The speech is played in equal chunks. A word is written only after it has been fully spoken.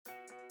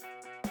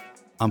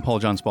I'm Paul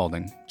John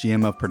Spaulding,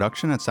 GM of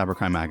Production at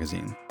Cybercrime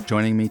Magazine.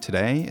 Joining me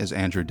today is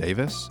Andrew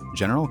Davis,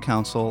 General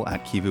Counsel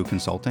at Kivu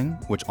Consulting,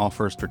 which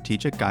offers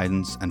strategic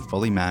guidance and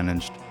fully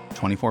managed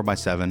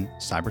 24/7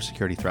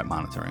 cybersecurity threat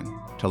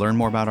monitoring. To learn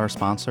more about our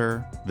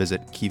sponsor,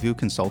 visit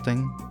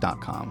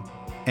kivuconsulting.com.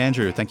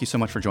 Andrew, thank you so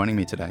much for joining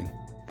me today.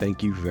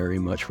 Thank you very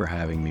much for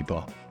having me,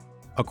 Paul.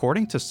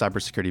 According to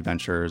Cybersecurity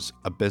Ventures,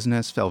 a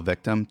business fell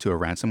victim to a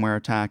ransomware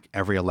attack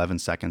every 11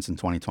 seconds in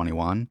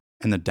 2021,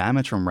 and the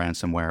damage from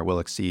ransomware will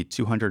exceed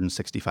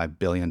 $265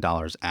 billion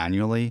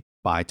annually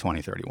by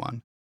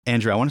 2031.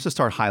 Andrew, I want us to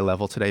start high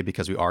level today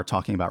because we are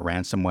talking about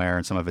ransomware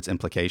and some of its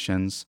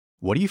implications.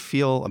 What do you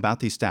feel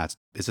about these stats?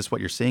 Is this what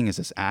you're seeing? Is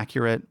this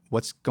accurate?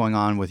 What's going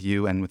on with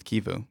you and with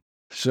Kivu?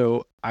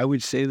 So I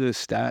would say the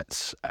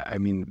stats,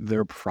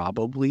 they're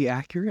probably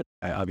accurate.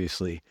 I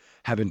obviously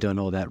haven't done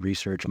all that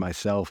research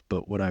myself,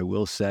 but what I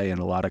will say in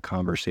a lot of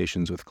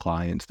conversations with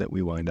clients that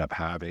we wind up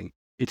having,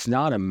 it's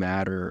not a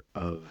matter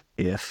of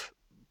if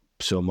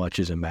so much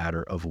as a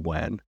matter of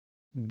when.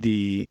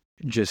 The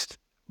just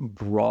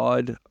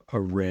broad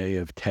array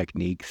of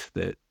techniques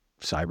that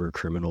cyber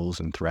criminals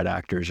and threat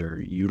actors are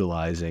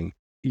utilizing,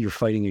 you're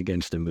fighting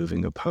against a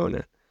moving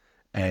opponent.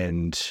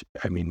 And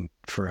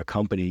for a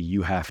company,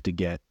 you have to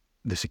get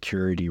the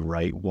security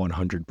right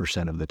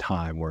 100% of the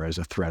time, whereas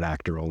a threat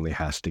actor only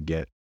has to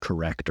get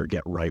correct or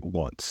get right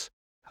once.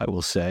 I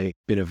will say,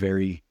 been a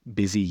very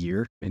busy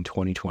year in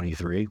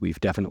 2023. We've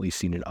definitely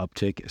seen an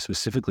uptick,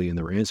 specifically in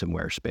the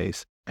ransomware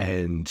space.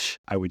 And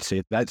I would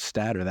say that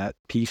stat or that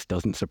piece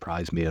doesn't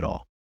surprise me at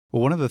all.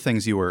 Well, one of the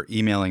things you were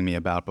emailing me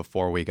about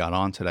before we got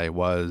on today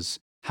was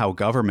how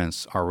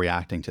governments are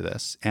reacting to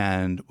this.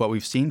 And what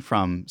we've seen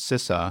from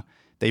CISA,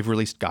 they've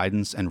released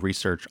guidance and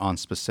research on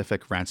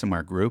specific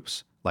ransomware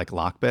groups like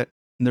Lockbit.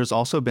 And there's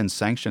also been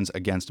sanctions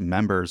against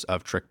members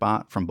of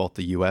TrickBot from both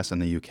the US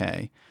and the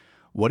UK.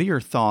 What are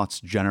your thoughts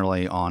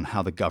generally on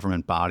how the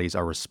government bodies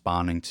are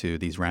responding to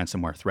these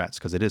ransomware threats?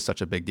 Because it is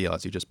such a big deal,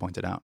 as you just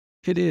pointed out.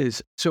 It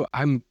is. So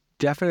I'm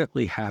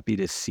definitely happy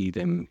to see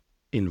them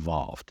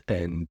involved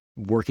and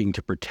working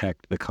to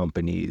protect the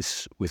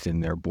companies within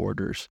their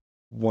borders.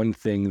 One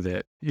thing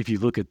that, if you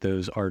look at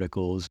those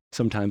articles,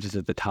 sometimes it's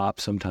at the top,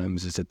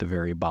 sometimes it's at the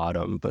very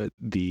bottom, but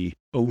the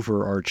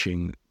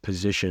overarching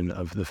position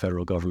of the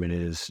federal government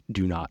is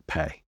do not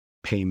pay.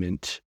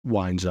 Payment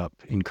winds up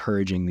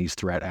encouraging these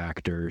threat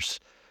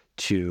actors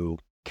to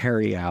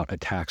carry out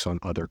attacks on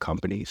other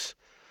companies.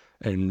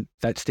 And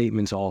that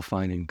statement's all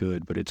fine and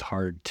good, but it's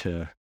hard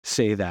to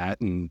say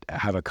that and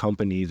have a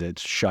company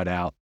that's shut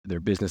out. Their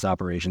business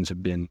operations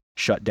have been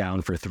shut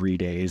down for 3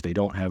 days. They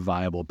don't have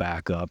viable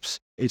backups.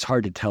 It's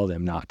hard to tell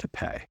them not to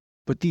pay.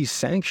 But these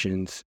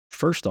sanctions,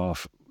 first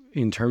off,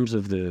 in terms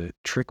of the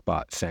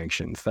TrickBot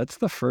sanctions, that's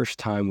the first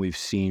time we've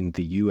seen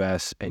the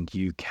US and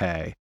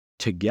UK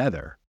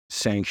together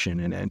sanction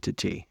an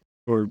entity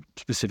or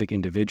specific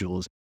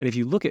individuals. And if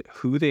you look at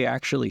who they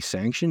actually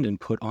sanctioned and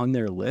put on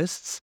their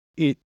lists,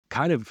 it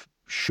kind of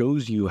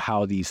shows you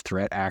how these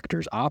threat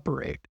actors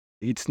operate.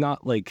 It's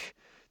not like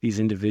these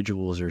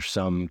individuals are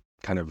some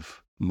kind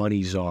of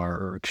money czar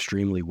or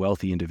extremely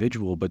wealthy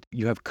individual, but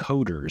you have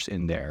coders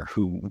in there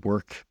who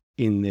work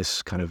in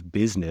this kind of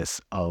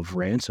business of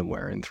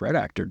ransomware and threat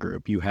actor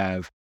group. You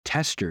have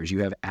testers, you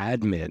have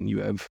admin, you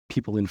have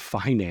people in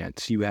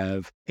finance, you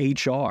have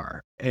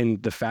HR.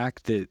 And the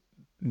fact that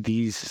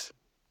these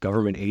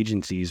government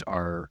agencies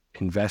are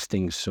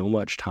investing so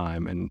much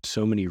time and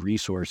so many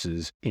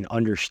resources in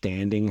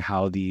understanding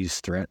how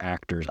these threat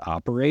actors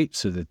operate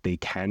so that they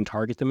can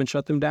target them and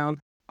shut them down,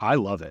 I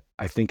love it.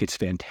 I think it's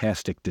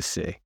fantastic to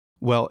see.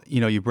 Well,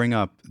 you bring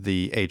up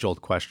the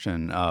age-old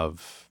question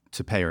of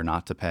to pay or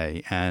not to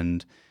pay.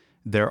 And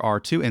there are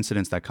two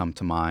incidents that come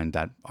to mind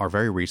that are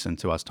very recent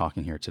to us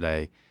talking here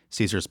today.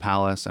 Caesar's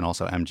Palace and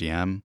also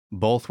MGM.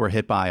 Both were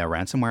hit by a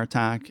ransomware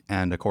attack.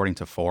 And according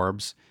to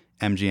Forbes,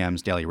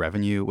 MGM's daily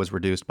revenue was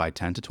reduced by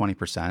 10 to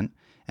 20%.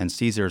 And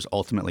Caesar's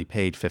ultimately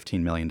paid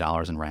 $15 million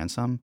in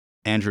ransom.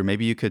 Andrew,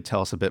 maybe you could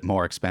tell us a bit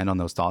more, expand on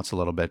those thoughts a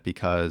little bit,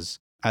 because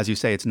as you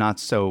say, it's not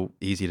so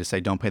easy to say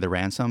don't pay the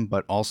ransom,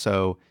 but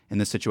also in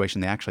this situation,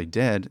 they actually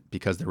did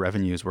because the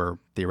revenues were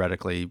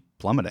theoretically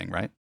plummeting,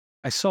 right?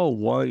 I saw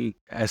one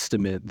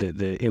estimate that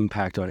the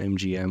impact on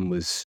MGM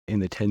was in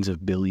the tens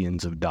of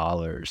billions of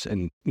dollars.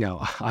 And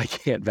now I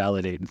can't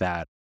validate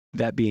that.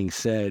 That being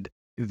said,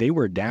 they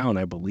were down,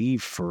 I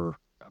believe, for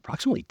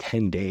approximately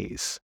 10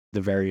 days,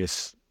 the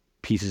various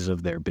pieces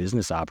of their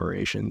business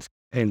operations.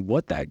 And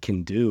what that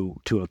can do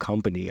to a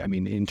company,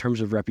 in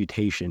terms of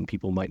reputation,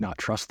 people might not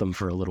trust them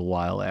for a little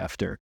while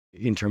after.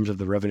 In terms of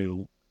the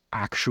revenue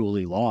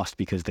actually lost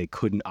because they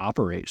couldn't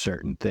operate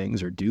certain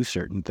things or do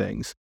certain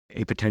things,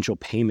 a potential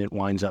payment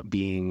winds up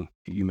being,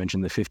 you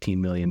mentioned the $15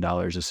 million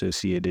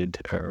associated,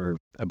 or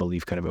I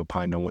believe kind of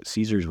opined on what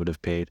Caesars would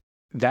have paid.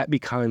 That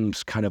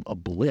becomes kind of a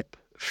blip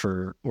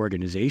for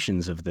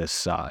organizations of this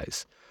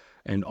size.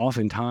 And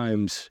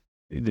oftentimes,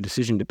 the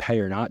decision to pay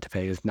or not to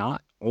pay is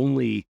not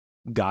only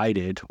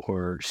guided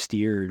or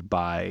steered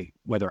by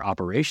whether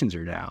operations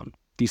are down.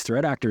 These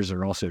threat actors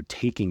are also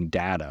taking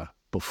data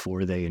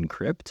before they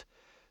encrypt.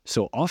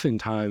 So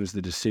oftentimes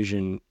the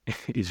decision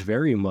is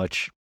very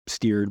much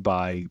steered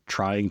by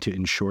trying to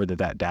ensure that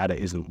that data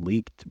isn't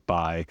leaked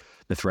by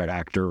the threat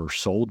actor or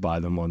sold by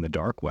them on the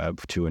dark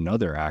web to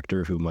another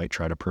actor who might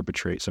try to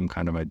perpetrate some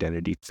kind of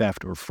identity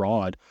theft or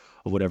fraud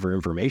of whatever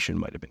information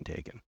might have been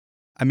taken.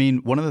 I mean,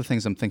 one of the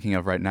things I'm thinking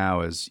of right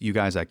now is you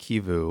guys at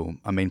Kivu,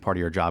 a main part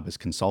of your job is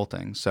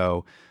consulting.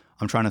 So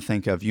I'm trying to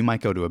think of, you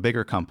might go to a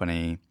bigger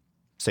company,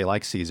 say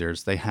like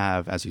Caesars. They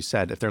have, as you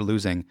said, if they're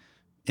losing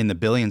in the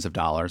billions of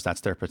dollars,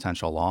 that's their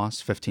potential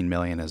loss. 15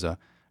 million is a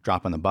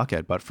drop in the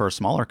bucket. But for a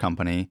smaller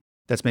company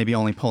that's maybe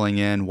only pulling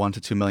in 1 to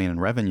 2 million in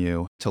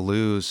revenue, to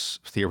lose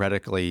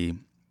theoretically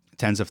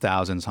tens of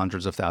thousands,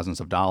 hundreds of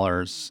thousands of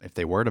dollars if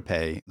they were to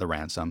pay the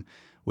ransom,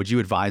 would you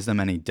advise them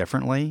any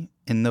differently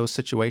in those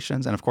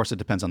situations? And of course, it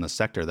depends on the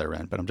sector they're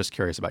in, but I'm just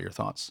curious about your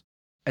thoughts.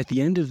 At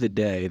the end of the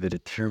day, the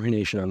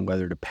determination on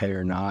whether to pay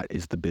or not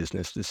is the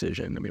business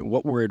decision. I mean,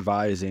 what we're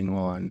advising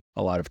on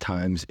a lot of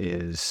times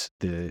is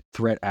the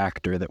threat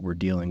actor that we're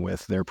dealing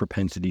with, their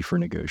propensity for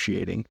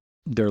negotiating,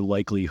 their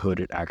likelihood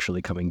at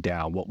actually coming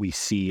down, what we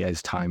see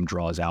as time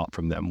draws out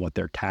from them, what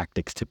their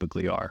tactics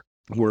typically are.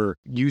 We're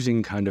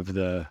using kind of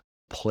the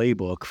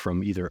playbook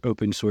from either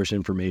open source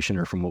information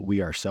or from what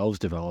we ourselves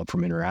develop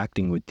from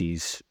interacting with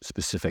these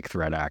specific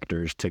threat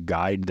actors to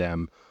guide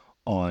them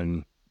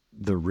on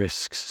the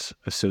risks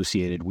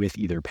associated with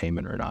either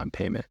payment or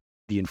non-payment.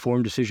 The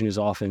informed decision is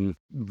often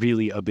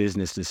really a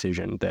business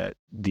decision that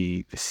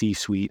the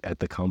C-suite at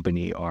the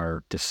company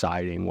are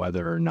deciding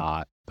whether or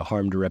not the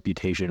harm to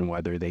reputation,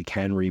 whether they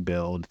can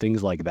rebuild,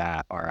 things like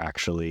that are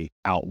actually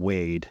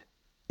outweighed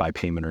by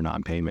payment or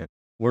non-payment.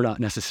 We're not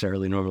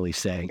necessarily normally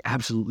saying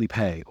absolutely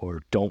pay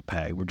or don't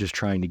pay. We're just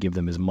trying to give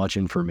them as much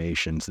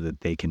information so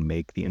that they can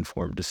make the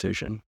informed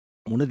decision.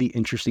 One of the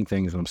interesting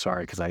things, and I'm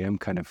sorry, because I am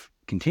kind of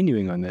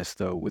continuing on this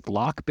though, with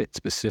Lockbit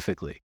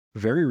specifically,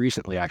 very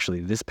recently,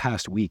 actually, this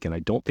past week, and I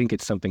don't think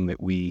it's something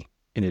that we,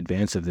 in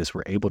advance of this,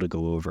 were able to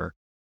go over,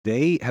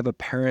 they have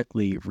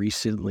apparently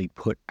recently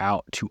put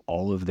out to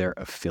all of their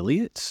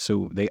affiliates.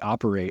 So they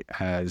operate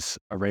as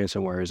a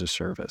ransomware as a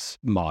service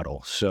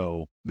model.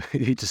 So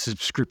it's a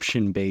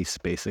subscription base,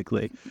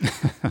 basically.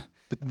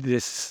 But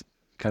this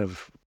kind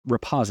of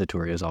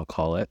repository, as I'll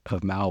call it, of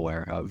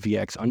malware,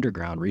 VX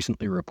Underground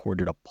recently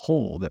reported a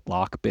poll that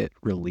Lockbit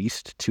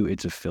released to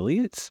its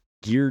affiliates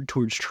geared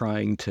towards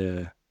trying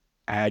to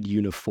add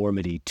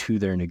uniformity to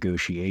their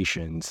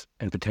negotiations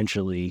and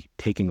potentially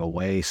taking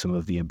away some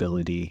of the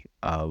ability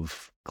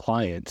of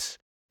clients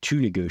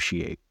to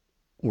negotiate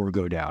or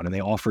go down. And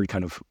they offered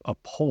kind of a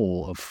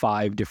poll of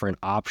 5 different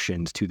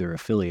options to their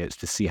affiliates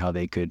to see how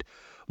they could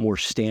more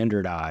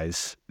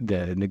standardize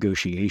the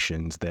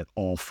negotiations that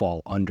all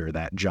fall under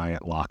that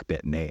giant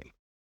Lockbit name.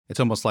 It's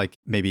almost like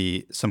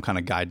maybe some kind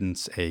of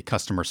guidance a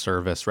customer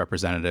service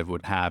representative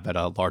would have at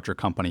a larger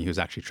company who's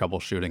actually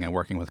troubleshooting and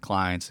working with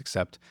clients,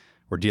 except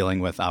we're dealing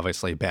with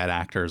obviously bad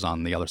actors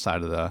on the other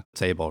side of the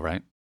table,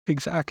 right?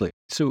 Exactly.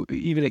 So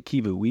even at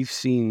Kivu, we've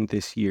seen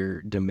this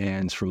year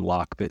demands from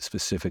Lockbit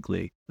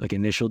specifically, like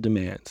initial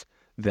demands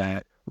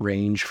that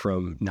range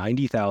from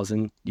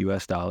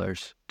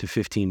 $90,000 to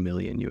 $15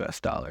 million.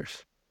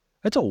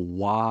 That's a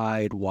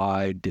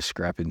wide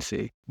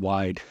discrepancy,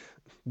 wide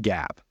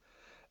gap.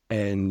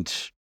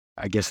 And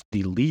I guess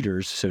the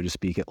leaders, so to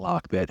speak, at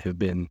Lockbit have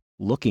been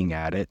looking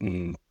at it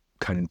and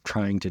kind of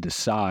trying to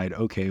decide,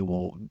 okay,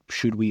 well,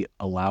 should we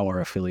allow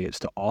our affiliates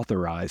to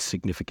authorize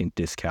significant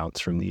discounts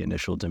from the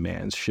initial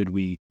demands? Should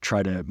we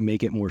try to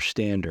make it more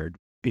standard?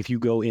 If you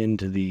go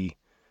into the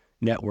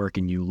network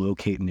and you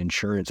locate an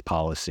insurance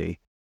policy,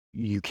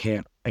 you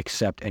can't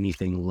accept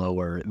anything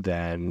lower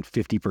than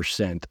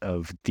 50%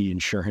 of the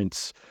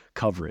insurance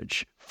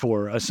coverage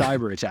for a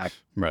cyber attack.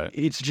 Right.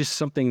 It's just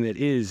something that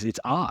it's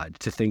odd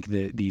to think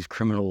that these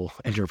criminal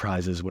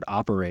enterprises would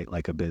operate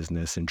like a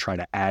business and try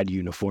to add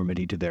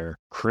uniformity to their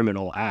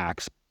criminal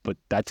acts, but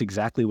that's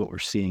exactly what we're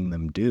seeing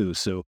them do.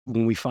 So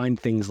when we find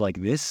things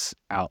like this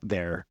out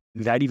there,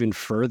 that even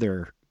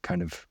further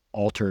kind of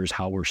alters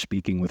how we're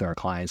speaking with our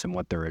clients and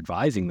what they're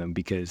advising them,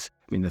 because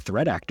I mean, the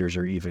threat actors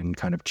are even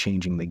kind of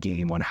changing the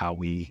game on how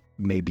we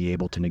may be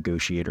able to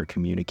negotiate or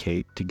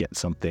communicate to get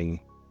something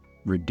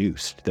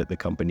reduced that the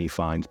company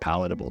finds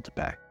palatable to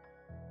pay.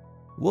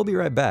 We'll be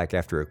right back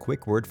after a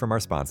quick word from our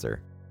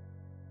sponsor.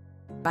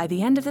 By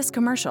the end of this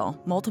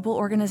commercial, multiple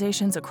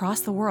organizations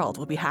across the world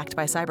will be hacked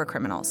by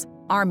cybercriminals.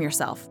 Arm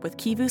yourself with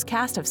Kivu's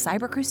cast of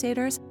cyber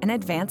crusaders and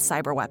advanced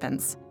cyber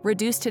weapons.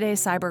 Reduce today's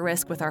cyber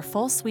risk with our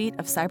full suite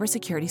of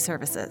cybersecurity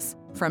services.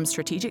 From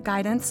strategic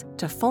guidance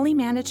to fully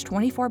managed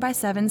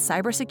 24/7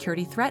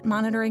 cybersecurity threat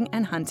monitoring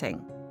and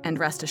hunting. And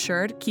rest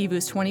assured,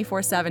 Kivu's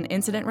 24/7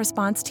 incident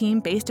response team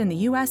based in the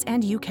US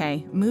and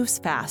UK moves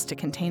fast to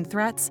contain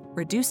threats,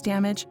 reduce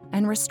damage,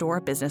 and restore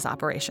business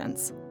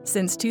operations.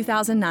 Since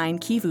 2009,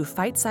 Kivu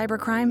fights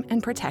cybercrime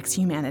and protects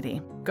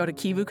humanity. Go to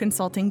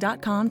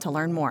kivuconsulting.com to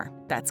learn more.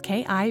 That's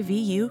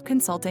KIVU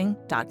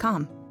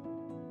consulting.com.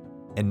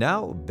 And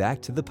now,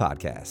 back to the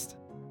podcast.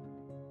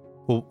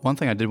 Well, one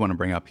thing I did want to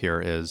bring up here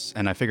is,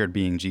 and I figured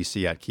being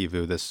GC at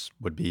Kivu, this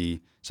would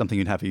be something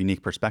you'd have a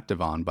unique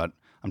perspective on, but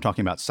I'm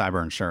talking about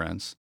cyber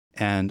insurance.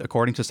 And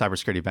according to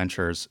Cybersecurity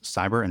Ventures,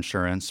 cyber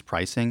insurance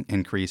pricing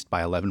increased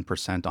by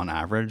 11% on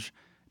average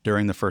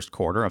during the first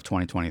quarter of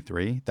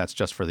 2023. That's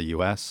just for the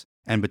US.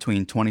 And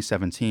between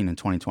 2017 and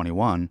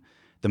 2021,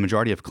 the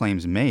majority of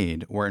claims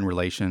made were in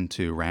relation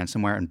to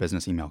ransomware and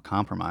business email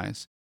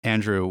compromise.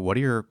 Andrew, what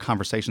are your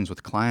conversations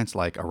with clients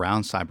like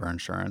around cyber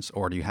insurance,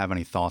 or do you have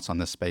any thoughts on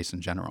this space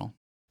in general?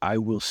 I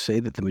will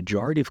say that the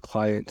majority of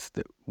clients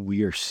that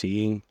we are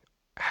seeing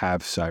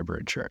have cyber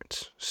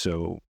insurance.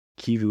 So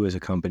Kivu as a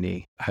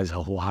company has a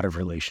lot of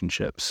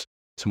relationships,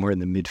 somewhere in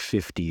the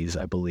mid-50s,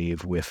 I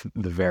believe, with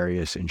the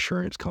various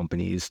insurance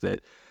companies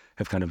that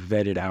have kind of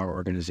vetted our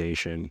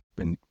organization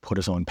and put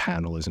us on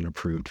panel as an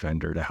approved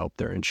vendor to help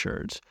their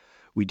insureds.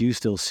 We do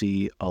still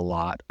see a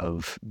lot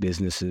of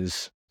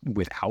businesses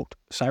without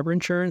cyber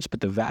insurance, but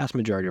the vast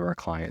majority of our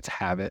clients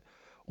have it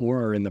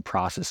or are in the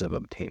process of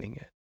obtaining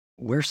it.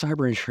 Where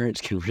cyber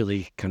insurance can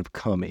really kind of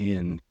come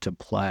in to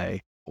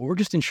play, or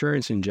just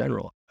insurance in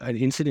general, an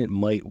incident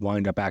might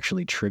wind up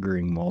actually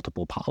triggering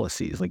multiple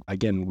policies. Like,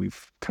 again,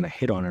 we've kind of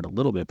hit on it a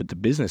little bit, but the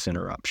business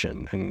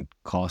interruption and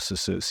costs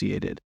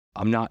associated.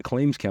 I'm not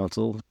claims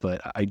counsel,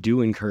 but I do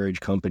encourage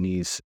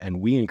companies,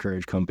 and we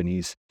encourage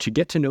companies to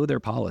get to know their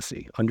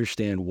policy,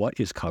 understand what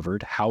is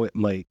covered, how it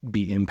might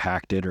be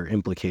impacted or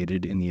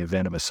implicated in the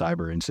event of a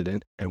cyber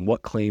incident, and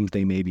what claims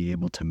they may be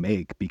able to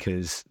make,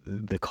 because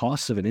the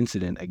costs of an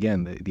incident,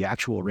 again, the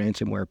actual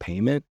ransomware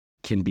payment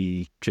can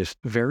be just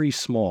very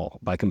small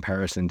by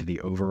comparison to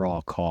the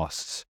overall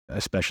costs,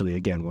 especially,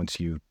 again, once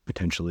you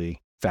potentially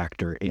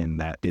factor in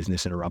that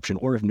business interruption,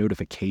 or if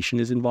notification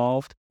is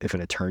involved, if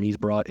an attorney's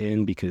brought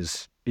in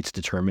because it's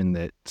determined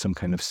that some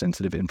kind of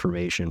sensitive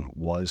information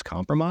was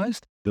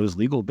compromised, those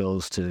legal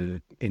bills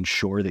to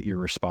ensure that your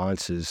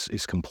response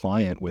is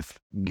compliant with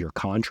your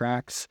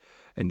contracts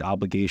and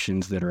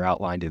obligations that are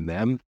outlined in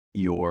them,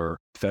 your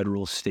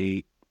federal,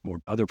 state, or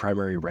other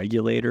primary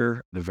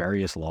regulator, the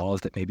various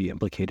laws that may be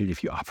implicated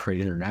if you operate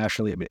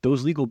internationally. I mean,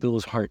 those legal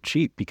bills aren't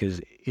cheap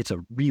because it's a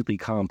really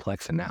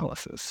complex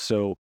analysis.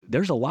 So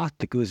there's a lot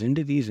that goes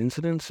into these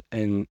incidents.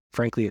 And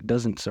frankly, it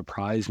doesn't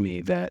surprise me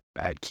that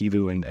at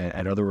Kivu and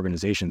at other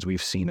organizations,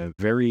 we've seen a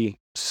very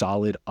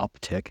solid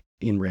uptick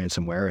in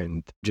ransomware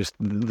and just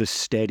the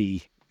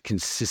steady,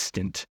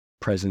 consistent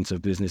presence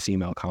of business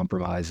email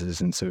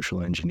compromises and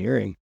social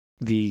engineering.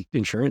 The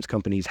insurance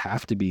companies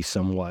have to be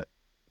somewhat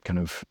kind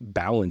of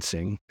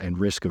balancing and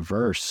risk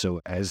averse.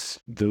 So as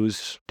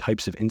those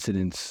types of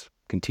incidents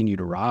continue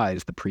to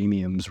rise, the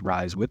premiums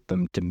rise with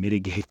them to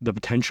mitigate the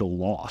potential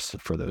loss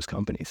for those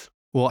companies.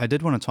 Well, I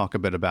did want to talk a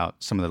bit about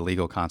some of the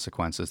legal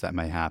consequences that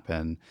may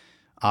happen.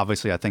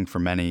 Obviously, I think for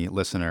many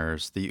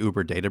listeners, the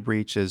Uber data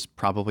breach is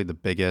probably the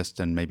biggest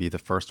and maybe the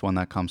first one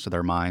that comes to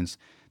their minds.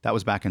 That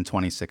was back in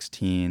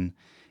 2016.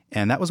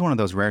 And that was one of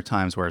those rare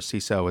times where a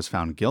CISO was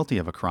found guilty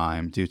of a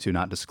crime due to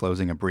not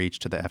disclosing a breach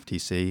to the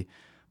FTC,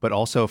 but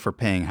also for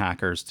paying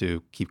hackers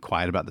to keep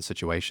quiet about the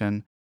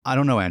situation. I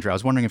don't know, Andrew, I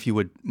was wondering if you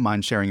would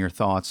mind sharing your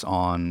thoughts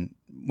on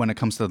when it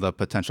comes to the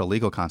potential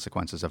legal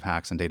consequences of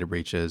hacks and data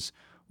breaches.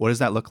 What does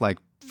that look like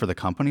for the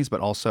companies, but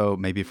also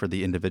maybe for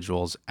the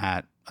individuals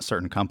at a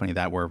certain company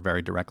that were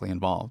very directly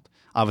involved?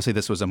 Obviously,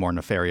 this was a more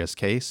nefarious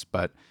case,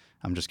 but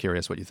I'm just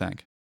curious what you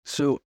think.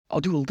 So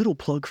I'll do a little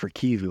plug for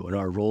Kivu and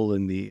our role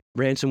in the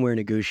ransomware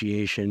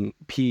negotiation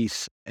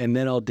piece, and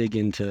then I'll dig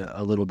into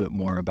a little bit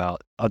more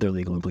about other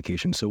legal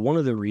implications. So one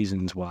of the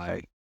reasons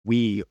why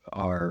we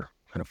are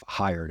kind of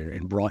hired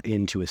and brought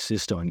in to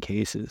assist on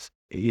cases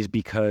is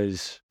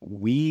because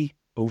we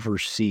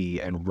oversee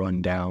and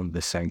run down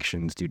the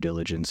sanctions, due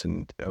diligence,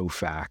 and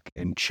OFAC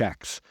and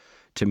checks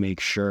to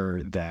make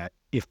sure that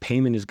if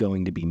payment is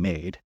going to be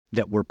made,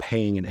 that we're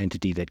paying an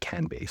entity that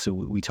can be. So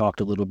we talked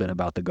a little bit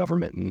about the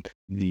government and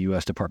the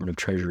U.S. Department of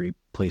Treasury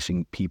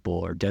placing people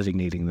or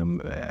designating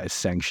them as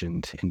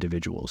sanctioned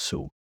individuals.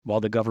 So while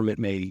the government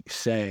may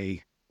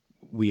say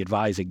we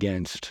advise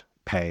against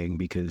paying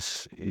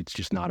because it's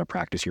just not a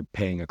practice, you're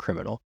paying a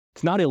criminal,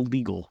 it's not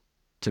illegal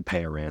to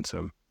pay a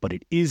ransom, but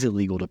it is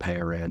illegal to pay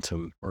a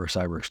ransom or a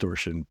cyber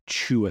extortion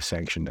to a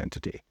sanctioned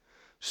entity.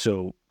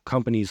 So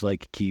companies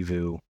like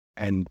Kivu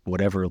and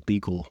whatever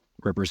legal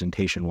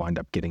representation wind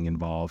up getting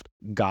involved,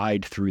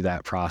 guide through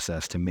that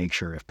process to make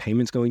sure if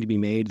payment's going to be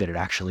made, that it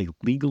actually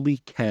legally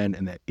can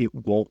and that it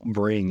won't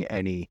bring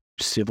any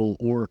civil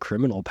or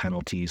criminal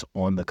penalties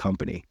on the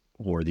company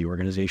or the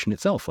organization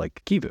itself,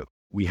 like Kivu.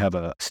 We have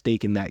a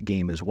stake in that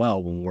game as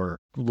well when we're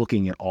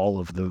looking at all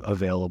of the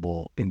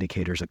available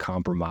indicators of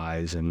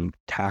compromise and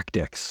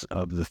tactics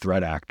of the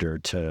threat actor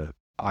to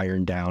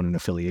iron down an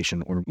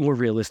affiliation or more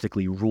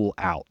realistically rule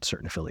out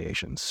certain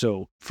affiliations.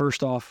 So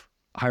first off,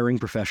 hiring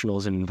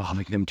professionals and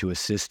involving them to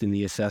assist in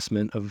the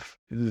assessment of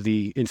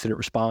the incident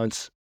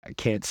response, I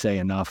can't say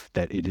enough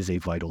that it is a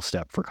vital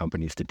step for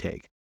companies to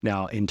take.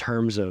 Now, in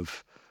terms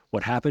of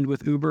what happened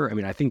with Uber, I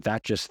mean, I think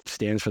that just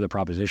stands for the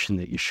proposition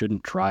that you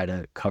shouldn't try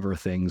to cover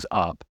things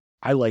up.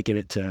 I liken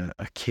it to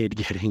a kid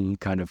getting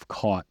kind of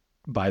caught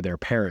by their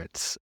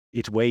parents.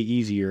 It's way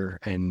easier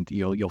and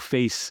you'll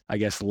face, I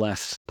guess,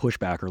 less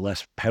pushback or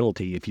less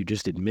penalty if you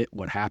just admit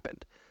what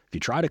happened. If you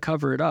try to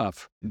cover it up,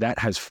 that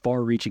has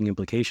far-reaching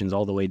implications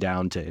all the way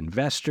down to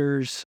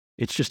investors.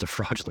 It's just a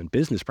fraudulent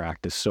business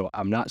practice. So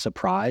I'm not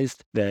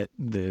surprised that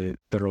the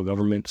federal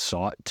government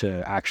sought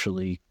to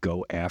actually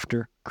go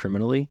after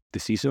criminally the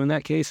CISO in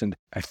that case. And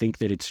I think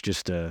that it's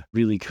just a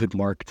really good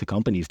mark to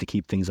companies to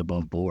keep things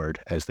above board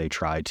as they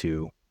try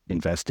to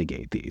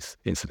investigate these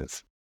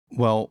incidents.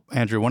 Well,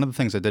 Andrew, one of the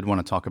things I did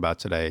want to talk about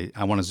today,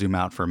 I want to zoom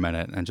out for a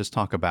minute and just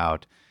talk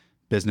about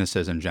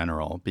businesses in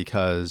general,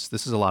 because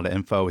this is a lot of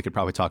info. We could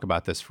probably talk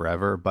about this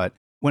forever, but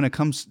when it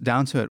comes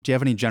down to it, do you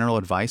have any general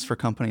advice for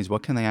companies?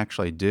 What can they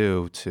actually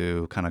do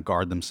to kind of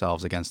guard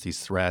themselves against these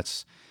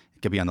threats?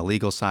 It could be on the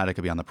legal side, it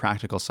could be on the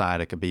practical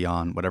side, it could be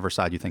on whatever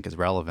side you think is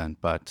relevant,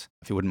 but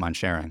if you wouldn't mind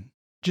sharing.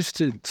 Just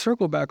to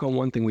circle back on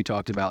one thing we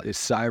talked about is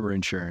cyber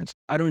insurance.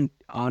 I don't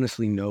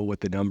honestly know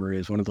what the number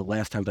is. One of the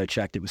last times I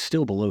checked, it was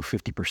still below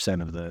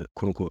 50% of the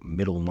quote unquote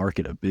middle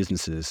market of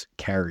businesses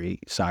carry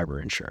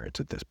cyber insurance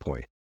at this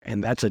point.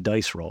 And that's a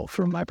dice roll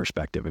from my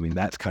perspective. I mean,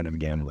 that's kind of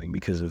gambling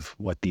because of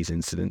what these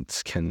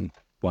incidents can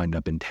wind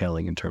up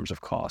entailing in terms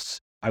of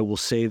costs. I will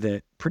say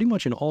that pretty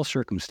much in all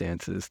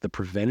circumstances, the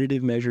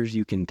preventative measures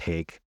you can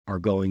take are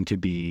going to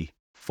be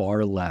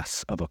far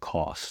less of a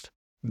cost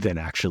than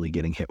actually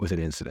getting hit with an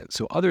incident.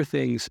 So other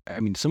things, I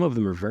mean, some of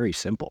them are very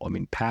simple. I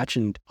mean, patch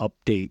and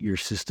update your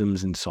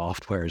systems and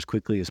software as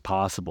quickly as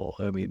possible.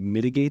 I mean,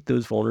 mitigate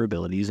those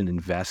vulnerabilities and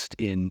invest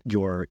in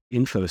your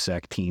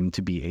InfoSec team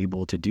to be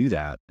able to do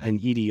that. An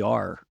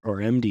EDR or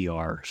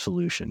MDR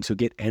solution. So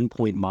get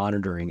endpoint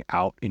monitoring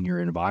out in your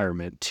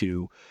environment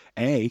to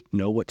A,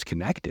 know what's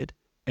connected,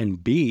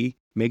 and B,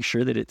 make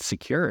sure that it's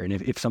secure. And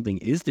if something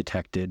is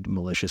detected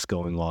malicious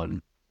going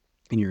on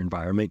in your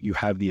environment, you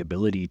have the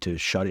ability to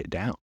shut it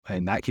down.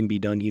 And that can be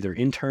done either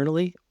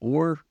internally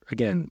or,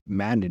 again,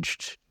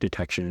 managed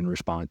detection and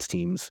response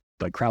teams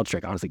like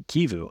CrowdStrike, honestly,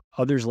 Kivu.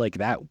 Others like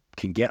that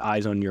can get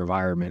eyes on your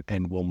environment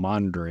and will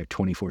monitor it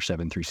 24/7,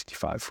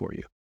 365 for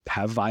you.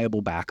 Have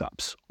viable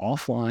backups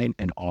offline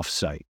and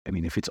offsite. I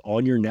mean, if it's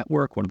on your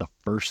network, one of the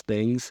first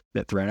things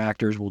that threat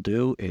actors will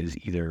do is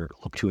either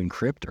look to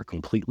encrypt or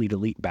completely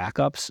delete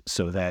backups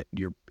so that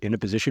you're in a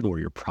position where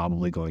you're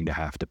probably going to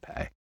have to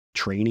pay.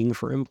 Training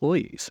for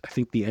employees. I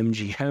think the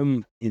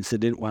MGM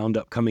incident wound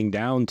up coming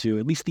down to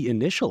at least the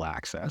initial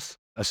access,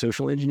 a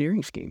social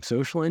engineering scheme.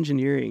 Social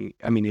engineering,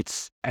 I mean,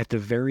 it's at the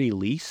very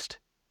least,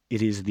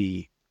 it is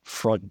the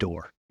front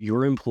door.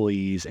 Your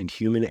employees and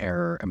human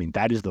error, I mean,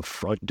 that is the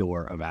front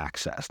door of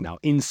access. Now,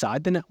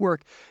 inside the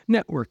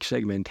network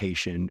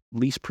segmentation,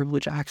 least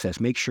privilege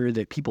access, make sure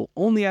that people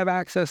only have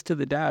access to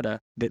the data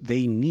that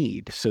they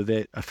need so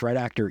that a threat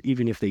actor,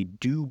 even if they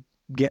do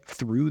get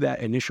through that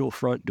initial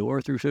front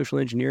door through social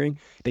engineering,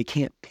 they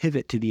can't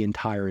pivot to the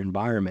entire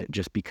environment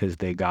just because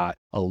they got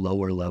a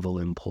lower level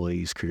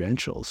employee's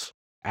credentials.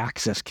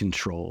 Access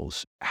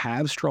controls,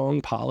 have strong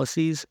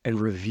policies and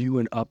review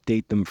and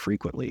update them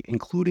frequently,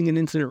 including an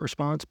incident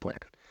response plan.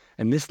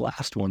 And this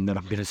last one that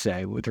I'm going to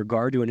say with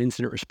regard to an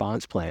incident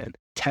response plan,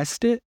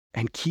 test it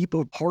and keep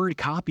a hard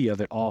copy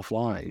of it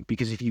offline.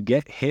 Because if you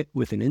get hit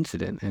with an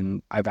incident,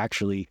 and I've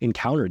actually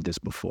encountered this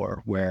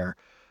before where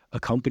a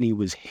company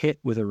was hit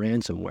with a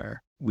ransomware.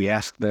 We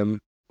asked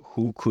them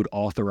who could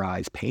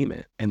authorize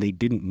payment, and they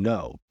didn't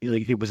know.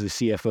 Like it was the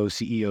CFO,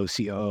 CEO,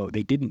 COO.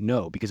 They didn't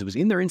know because it was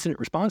in their incident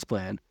response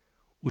plan,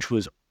 which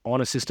was on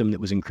a system that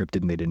was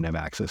encrypted and they didn't have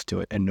access to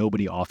it, and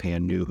nobody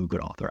offhand knew who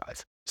could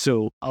authorize.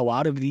 So a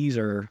lot of these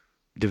are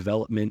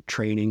development,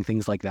 training,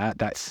 things like that.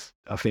 That's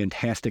a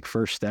fantastic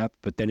first step,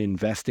 but then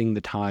investing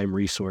the time,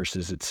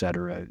 resources, et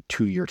cetera,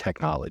 to your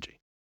technology.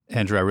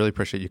 Andrew, I really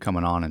appreciate you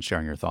coming on and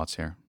sharing your thoughts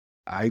here.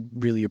 I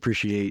really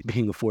appreciate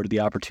being afforded the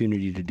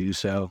opportunity to do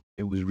so.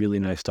 It was really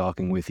nice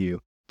talking with you.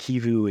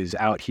 Kivu is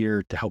out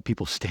here to help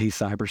people stay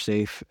cyber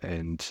safe.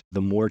 And the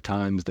more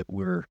times that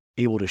we're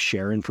able to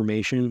share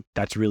information,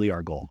 that's really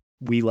our goal.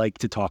 We like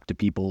to talk to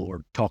people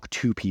or talk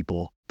to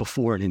people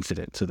before an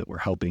incident so that we're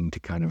helping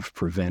to kind of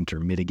prevent or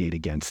mitigate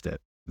against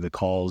it. The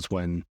calls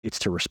when it's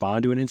to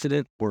respond to an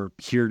incident, we're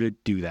here to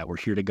do that. We're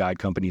here to guide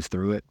companies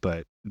through it.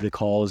 But the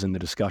calls and the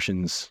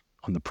discussions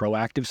on the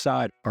proactive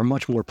side are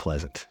much more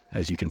pleasant,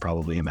 as you can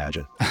probably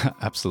imagine.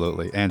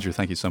 Absolutely. Andrew,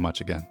 thank you so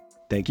much again.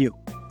 Thank you.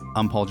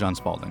 I'm Paul John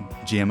Spaulding,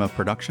 GM of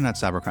Production at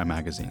Cybercrime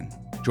Magazine.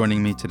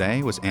 Joining me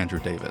today was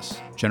Andrew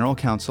Davis, General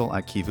Counsel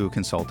at Kivu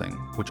Consulting,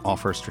 which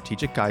offers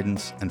strategic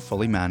guidance and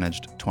fully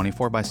managed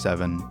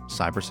 24/7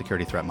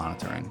 cybersecurity threat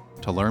monitoring.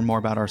 To learn more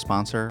about our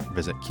sponsor,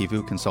 visit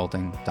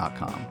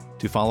kivuconsulting.com.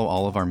 To follow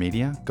all of our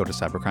media, go to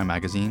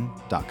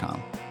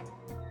cybercrimemagazine.com.